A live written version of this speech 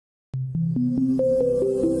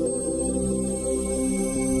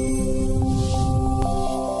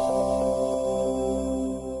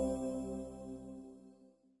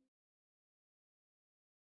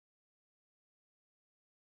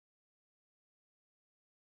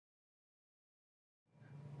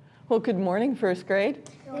Well, good morning, first grade.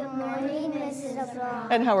 Good morning, Mrs. Brown.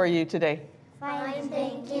 And how are you today? Fine,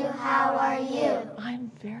 thank you. How are you? I'm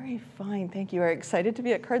very fine, thank you. Are you excited to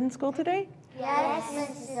be at Carden School today? Yes,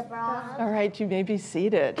 Mrs. Brown. All right, you may be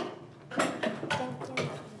seated. Thank you.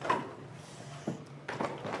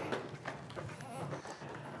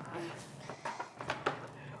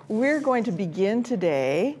 We're going to begin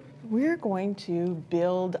today. We're going to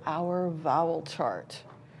build our vowel chart.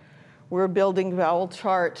 We're building vowel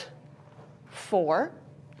chart 4.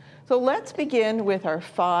 So let's begin with our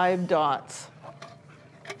 5 dots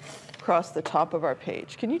across the top of our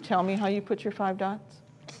page. Can you tell me how you put your 5 dots?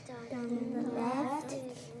 Dot on the left,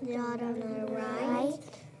 dot on the right,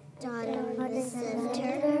 dot on the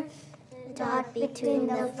center, dot between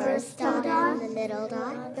the first dot and the middle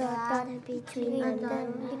dot, dot between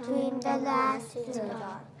the last 2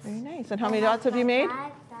 dots. Very nice. And how many dots have you made?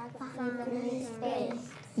 5 space.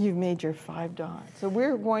 You've made your 5 dots. So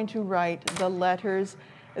we're going to write the letters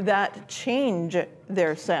that change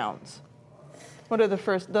their sounds. What are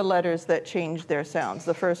the letters that change their sounds?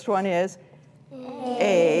 The first one is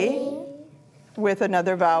A. With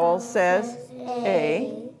another vowel says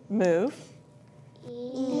A. Move.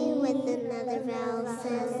 E with another vowel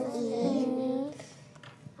says E.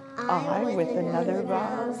 I with another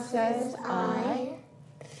vowel says I.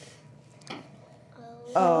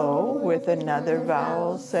 O with another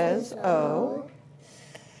vowel says O.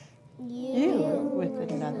 U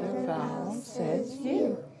with another vowel says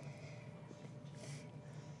U.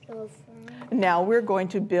 Now we're going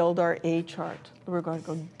to build our A chart. We're going to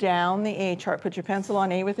go down the A chart. Put your pencil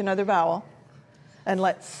on A with another vowel. And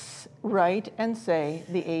let's write and say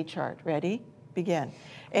the A chart. Ready? Begin.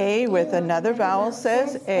 A with another vowel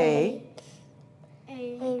says A.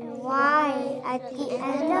 A Y at the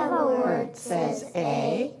end of a word says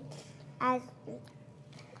A.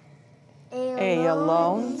 A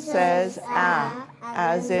alone says A,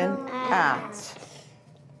 as in at.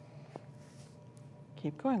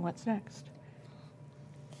 Keep going. What's next?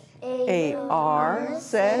 A R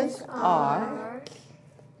says R.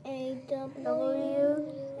 A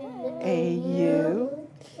W. A U.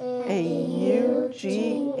 A U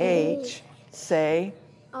G H say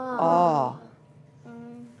aw.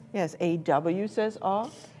 Yes, A W says aw.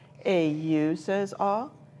 A U says aw.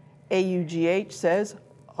 A U G H says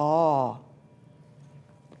aw.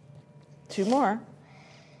 2 more.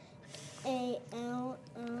 A L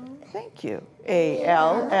L. Thank you. A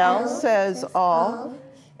L L says all.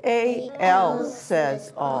 A L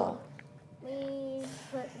says all. We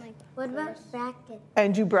put what about brackets?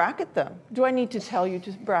 And you bracket them. Do I need to tell you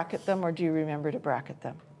to bracket them, or do you remember to bracket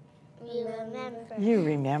them? You remember. You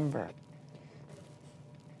remember.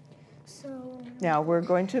 So Now we're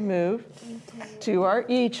going to move to our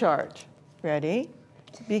E chart. Ready?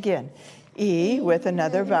 Begin. E with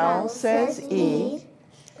another vowel says E.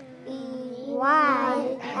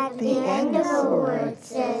 Y at the end of a word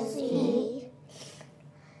says E.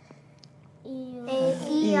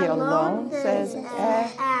 E alone says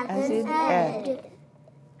as in ed.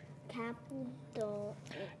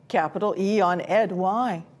 Capital E on ed.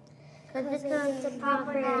 Why? Because it's a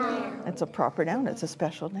proper noun. It's a proper noun. It's a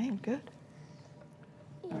special name. Good.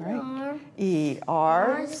 All right. E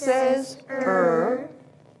R says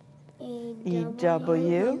E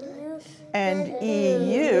W. And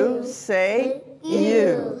EU say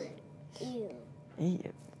you.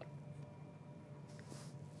 EU.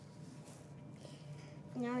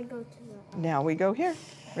 Now I go to the. Now we go here.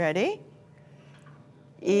 Ready?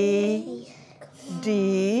 E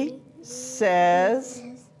D says.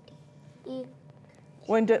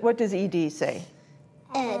 What does ED say?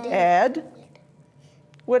 Ed. Ed.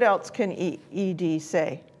 What else can ED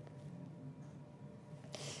say?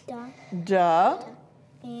 Duh.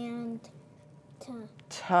 And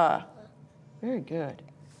Ta. Very good.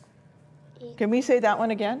 Can we say that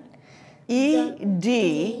one again?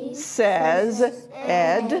 ED says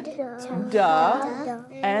ed, duh,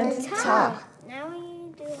 and ta. now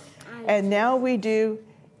we do And now we do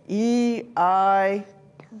EIGH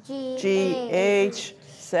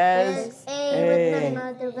says A with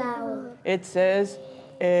another vowel. It says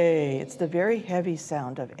A. It's the very heavy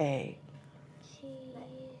sound of A.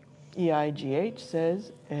 EIGH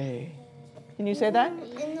says A. Can you say that?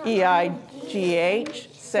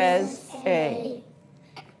 EIGH says A.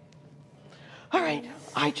 All right,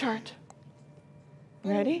 eye chart.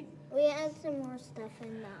 Ready? We add some more stuff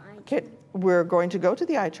in the eye. Okay, we're going to go to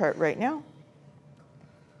the eye chart right now.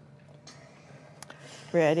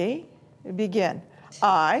 Ready? Begin.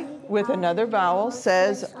 I with another vowel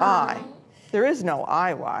says I. There is no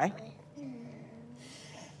IY.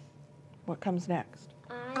 What comes next?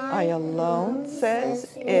 I I alone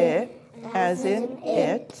says it, as in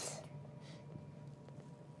it.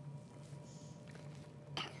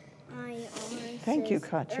 Thank you,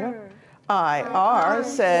 Katya. IR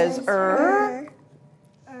says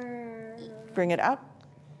Bring it up.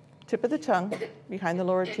 Tip of the tongue behind the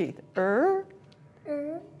lower teeth.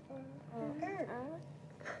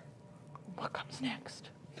 What comes next?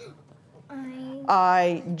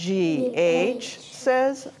 IGH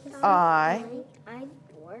says I.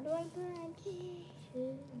 Where do I put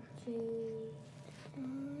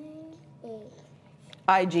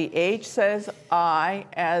IGH says I,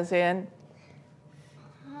 as in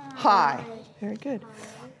high. Very good.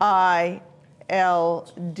 ILD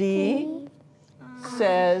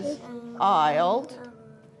says isled.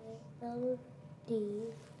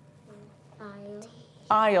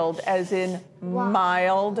 Isled, as in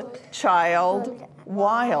mild, child,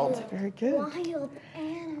 wild. Very good.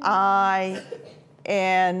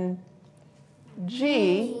 ING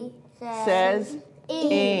says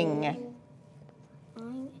ing.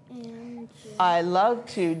 I love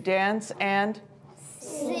to dance and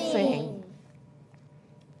sing.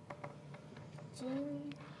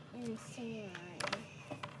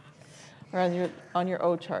 We're on your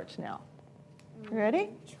O charts now. Ready?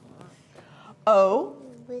 O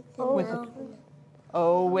with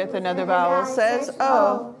another vowel says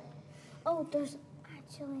O. Oh, there's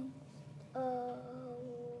actually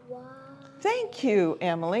Y. Thank you,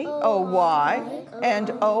 Emily. O-Y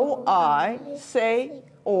and O-I say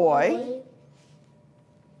oi.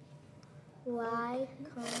 Y,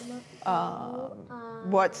 comma,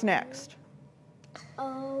 What's next?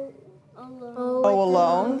 O alone. O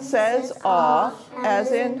alone says aw,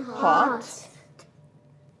 as in hot.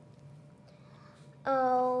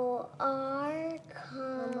 O-R,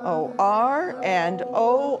 comma, O-R and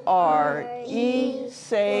O-R-E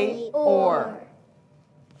say or.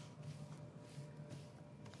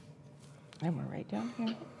 And we're right down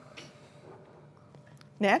here.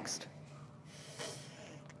 Next.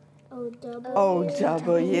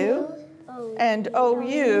 O-W and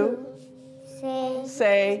O-U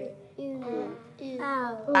say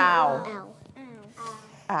ow.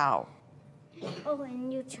 Ow. Oh,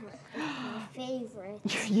 and U chart is my favorite.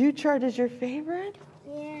 U chart is your favorite?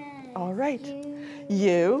 Yeah. All right.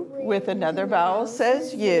 U with another vowel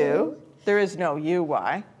says U. There is no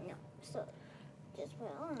U-Y. No, so just put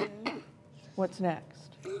on. What's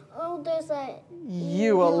next? Oh, there's a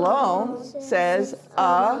U alone says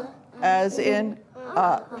as in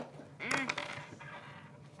up.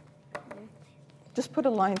 Just put a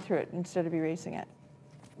line through it instead of erasing it.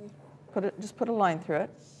 Just put a line through it.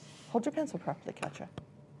 Hold your pencil properly, Katya.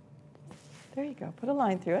 There you go. Put a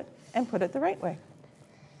line through it and put it the right way.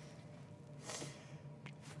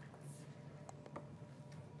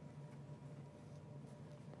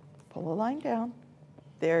 Pull a line down.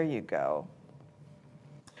 There you go.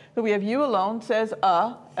 So we have U alone says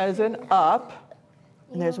as in up.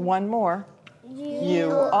 And there's one more.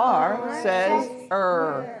 U-R says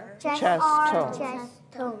chest tone. chest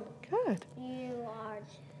tone. Good. U-R,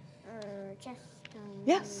 chest tone.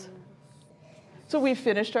 Yes. So we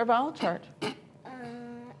finished our vowel chart.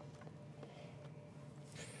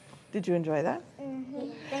 Did you enjoy that? Thank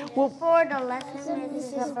you for the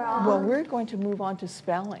lesson. Well, we're going to move on to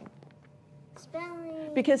spelling.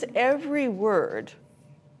 Spelling. Because every word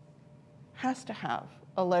has to have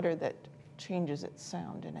a letter that changes its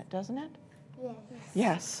sound in it, doesn't it? Yes.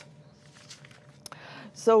 Yes.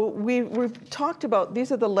 So we've talked about,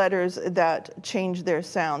 these are the letters that change their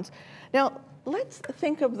sounds. Now, let's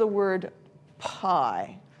think of the word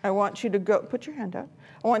pie. I want you to go, put your hand out.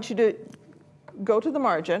 I want you to go to the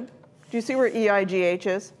margin. Do you see where E-I-G-H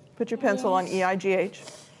is? Put your pencil on E-I-G-H.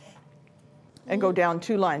 And go down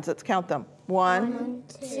 2 lines. Let's count them. 1,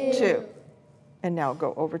 2. And now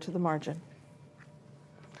go over to the margin.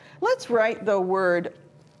 Let's write the word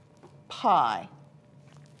pie.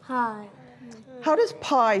 Pie. How does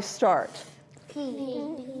pie start?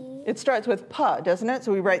 P. It starts with P, doesn't it?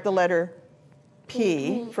 So we write the letter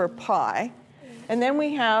P for pie. And then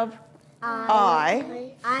we have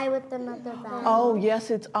I. I with another vowel. Oh,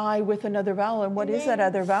 yes, it's I with another vowel. And what is that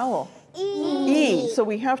other vowel? E. E. So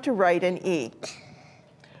we have to write an E.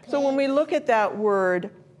 So when we look at that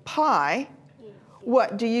word pie,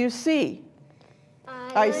 what do you see?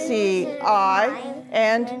 I see I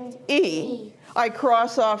and E. I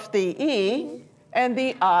cross off the E, and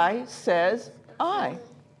the I says I.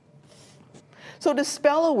 So to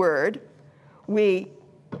spell a word, we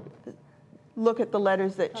look at the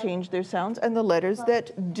letters that change their sounds and the letters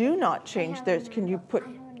that do not change theirs. Can you put?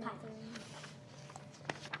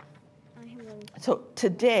 So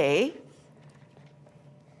today,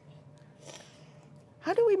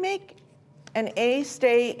 How do we make an A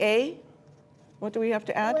stay A? What do we have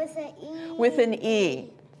to add? With an E. With an E.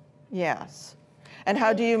 Yes. And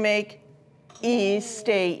how do you make E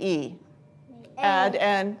stay E? Add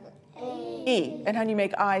an E. And how do you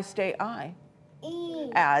make I stay I? E.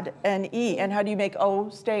 Add an E. And how do you make O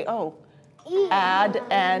stay O? E. Add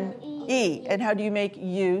an E. And how do you make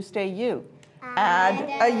U stay U? Add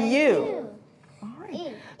a U. All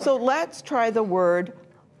right. So let's try the word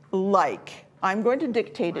like. I'm going to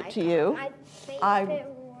dictate it to you. My favorite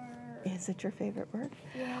word. Is it your favorite word?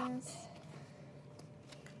 Yes.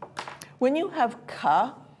 When you have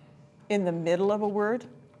ka in the middle of a word,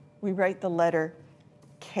 we write the letter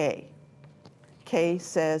K. K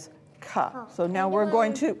says ka. So now we're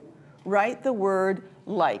going to write the word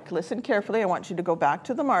like. Listen carefully. I want you to go back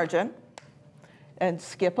to the margin and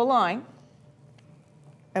skip a line.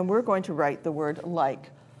 And we're going to write the word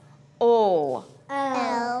like. O,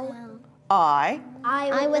 L. I,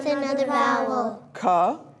 With another vowel.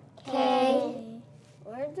 ka, K.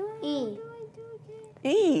 E.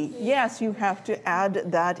 E. Yes, you have to add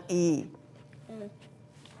that E.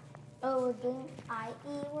 Oh, didn't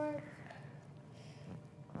I-E work?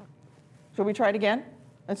 Shall we try it again?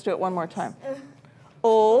 Let's do it one more time.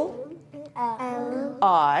 O, L.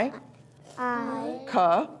 I,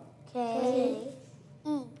 ka, K.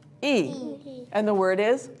 E. And the word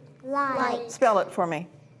is? Like. Spell it for me.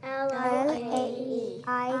 L-A-I-K-E.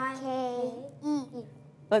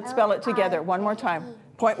 Let's spell it together one more time.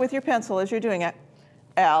 Point with your pencil as you're doing it.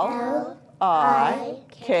 L-I-K-E.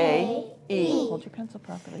 Hold your pencil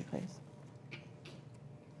properly, please.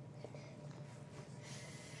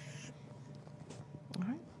 All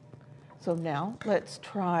right. So now let's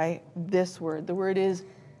try this word. The word is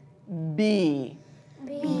be.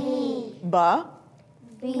 B. Ba,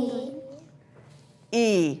 B.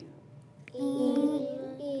 E. E.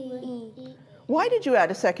 Why did you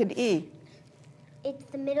add a second E? It's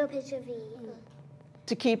the middle pitch of E.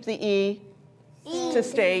 To keep the E to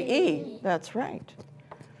stay E. That's right.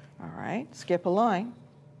 All right, skip a line.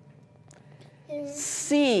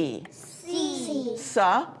 C. C.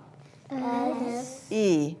 Sa, S.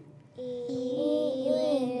 E. E.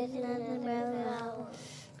 With another vowel.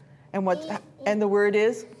 And the word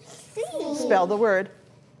is? C. Spell the word.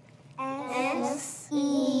 S-E-E.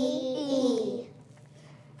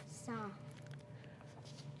 Sa.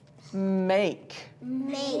 Make.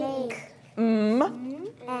 Make. M.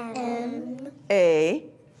 M. A.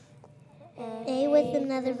 A with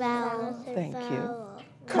another vowel. Thank you.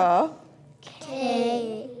 Ka.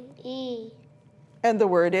 K. E. And the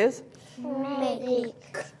word is? Make.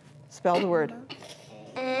 Spell the word.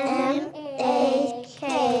 M-A-K-E.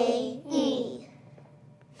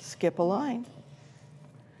 Skip a line.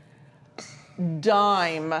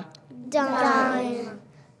 Dime. Dime.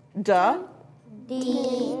 Da.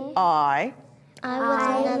 D. I.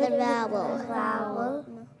 I with another vowel.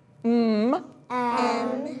 M.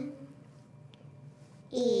 M.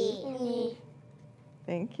 E.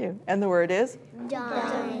 Thank you. And the word is?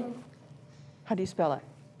 Dime. How do you spell it?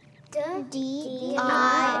 D-I-M-E.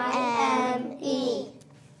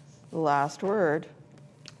 The last word.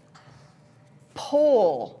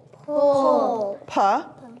 Pole. Pole. Pa.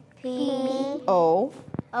 P. O.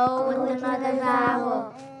 O with another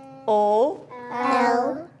vowel. O.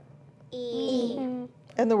 L. E.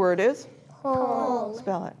 And the word is? Pole.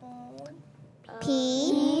 Spell it.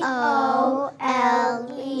 P-O-L-E.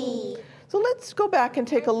 So let's go back and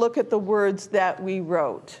take a look at the words that we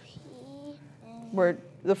wrote.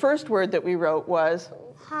 The first word that we wrote was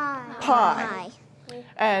pie.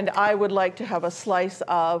 And I would like to have a slice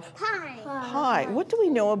of pie. What do we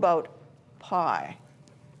know about pie?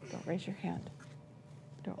 Don't raise your hand.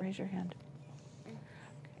 Don't raise your hand.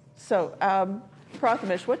 So,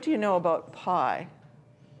 Prathamesh, what do you know about pie?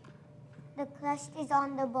 The crust is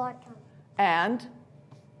on the bottom. And?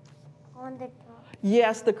 On the top.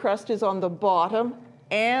 Yes, the crust is on the bottom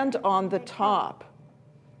and on the top.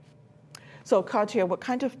 So, Katya, what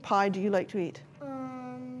kind of pie do you like to eat? What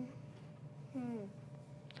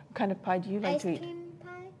kind of pie do you like to eat? Ice cream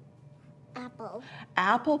pie? Apple.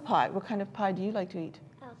 Apple pie. What kind of pie do you like to eat?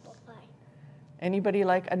 Apple pie. Anybody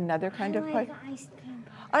like another kind of pie? Ice cream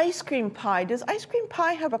pie. Ice cream pie. Does ice cream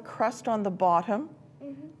pie have a crust on the bottom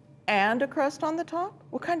and a crust on the top?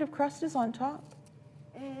 What kind of crust is on top?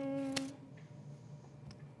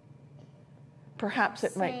 Perhaps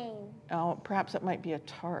it might. Oh, perhaps it might be a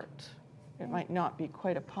tart. It might not be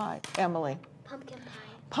quite a pie. Emily. Pumpkin pie.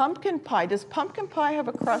 Pumpkin pie. Does pumpkin pie have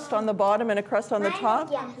a crust on the bottom and a crust on the top?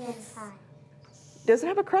 Yes. Does it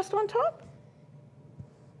have a crust on top?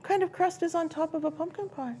 What kind of crust is on top of a pumpkin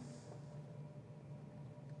pie?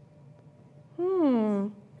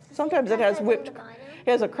 Sometimes it has whipped, it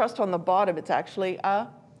has a crust on the bottom. It's actually a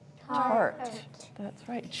tart. That's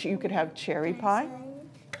right. You could have cherry pie.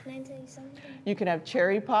 Can I tell you something? You can have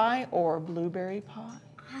cherry pie or blueberry pie.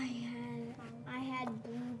 I had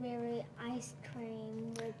blueberry ice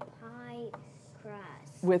cream with pie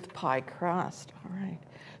crust. With pie crust, all right.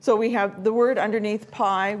 So we have the word underneath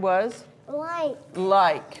pie was? Like.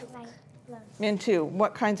 Like. Mintu,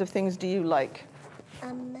 what kinds of things do you like?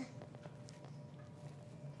 A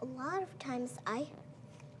lot of times I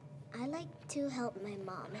like to help my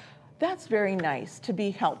mom. That's very nice, to be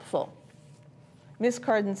helpful. Miss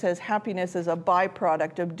Carden says happiness is a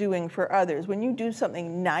byproduct of doing for others. When you do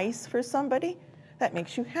something nice for somebody, that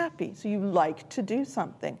makes you happy. So you like to do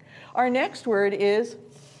something. Our next word is?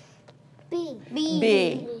 Bee.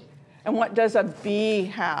 Bee. And what does a bee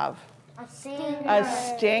have? A stinger. A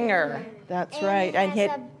stinger. That's right. And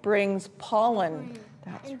it brings pollen.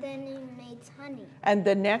 And then it makes honey. And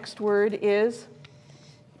the next word is?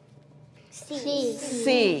 See.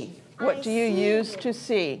 See. What do you use to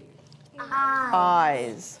see?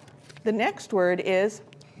 Eyes. The next word is?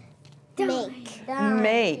 Make.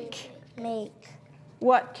 Make. Make.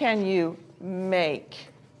 What can you make?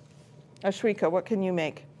 Ashwika, what can you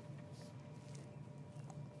make?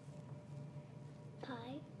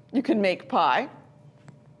 Pie. You can make pie.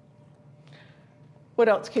 What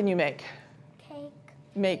else can you make? Cake.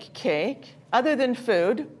 Make cake. Other than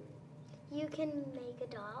food, You can make a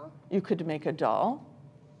doll. you could make a doll.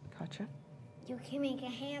 Gotcha. You can make a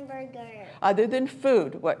hamburger. Other than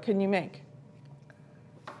food, what can you make?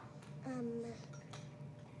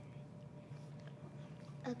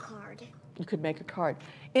 A card. You could make a card.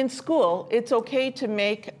 In school, it's okay to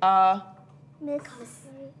make a,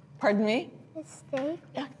 pardon me? Mistake.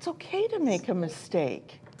 Yeah, it's okay to make a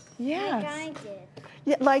mistake. Yes. Like I did.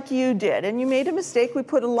 Yeah, like you did. And you made a mistake. We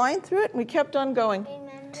put a line through it and we kept on going.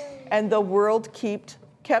 Remember? And the world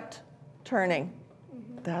kept turning.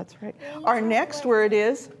 That's right. Our next word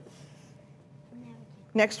is?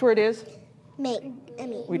 Next word is? Make.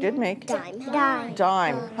 We did make. Dime.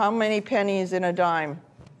 Dime. How many pennies in a dime?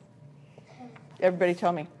 Everybody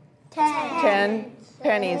tell me. 10. 10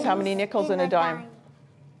 pennies. How many nickels in a dime?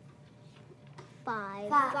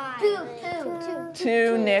 5.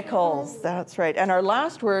 2 nickels. That's right. And our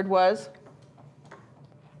last word was?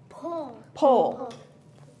 Pole. Pole.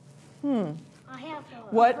 I have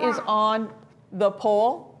What is on the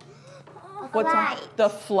pole? What's on the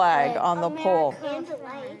flag on the pole? And the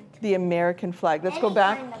light. The American flag. Let's go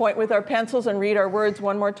back, point with our pencils, and read our words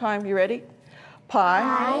one more time. You ready?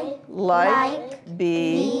 Pie, like,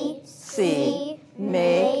 B, C,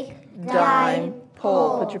 make, dime,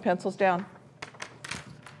 pole. Put your pencils down.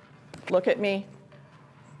 Look at me.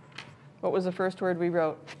 What was the first word we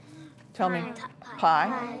wrote? Tell me.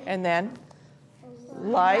 Pie. And then?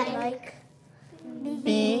 Like,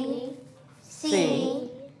 B,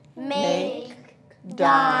 C, make,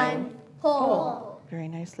 dime, pole. Very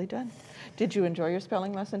nicely done. Did you enjoy your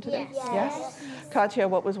spelling lesson today? Yes. Katya,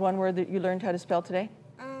 what was one word that you learned how to spell today?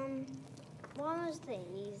 What was the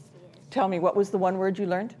easiest? Tell me, what was the one word you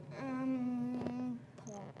learned?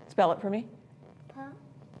 Pole. Spell it for me. Pa.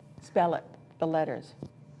 Spell it, the letters.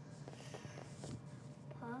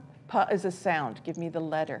 Pa. Pa is a sound. Give me the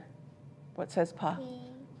letter. What says pa? P.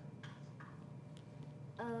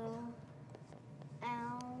 O.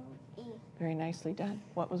 L. E. Very nicely done.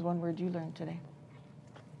 What was one word you learned today?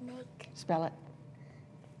 Make. Spell it.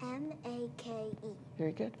 M-A-K-E.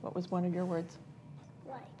 Very good. What was one of your words?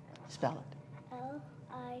 Like. Spell it.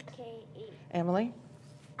 L-I-K-E. Emily,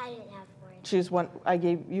 I didn't have words. choose one.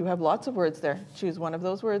 You have lots of words there. Choose one of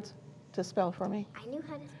those words to spell for me. I knew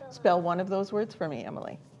how to spell. Spell one of those words for me,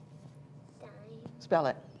 Emily. Dime. Spell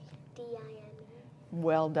it. D-I-M-E.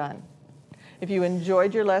 Well done. If you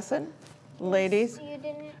enjoyed your lesson, ladies, You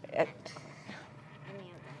didn't have eh, any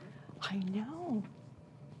of them. I know,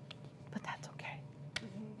 but that's okay.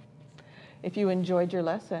 If you enjoyed your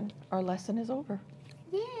lesson, our lesson is over.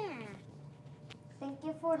 Yeah. Thank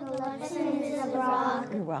you for the lesson, Mrs. Brock.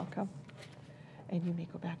 You're welcome. And you may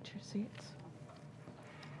go back to your seats.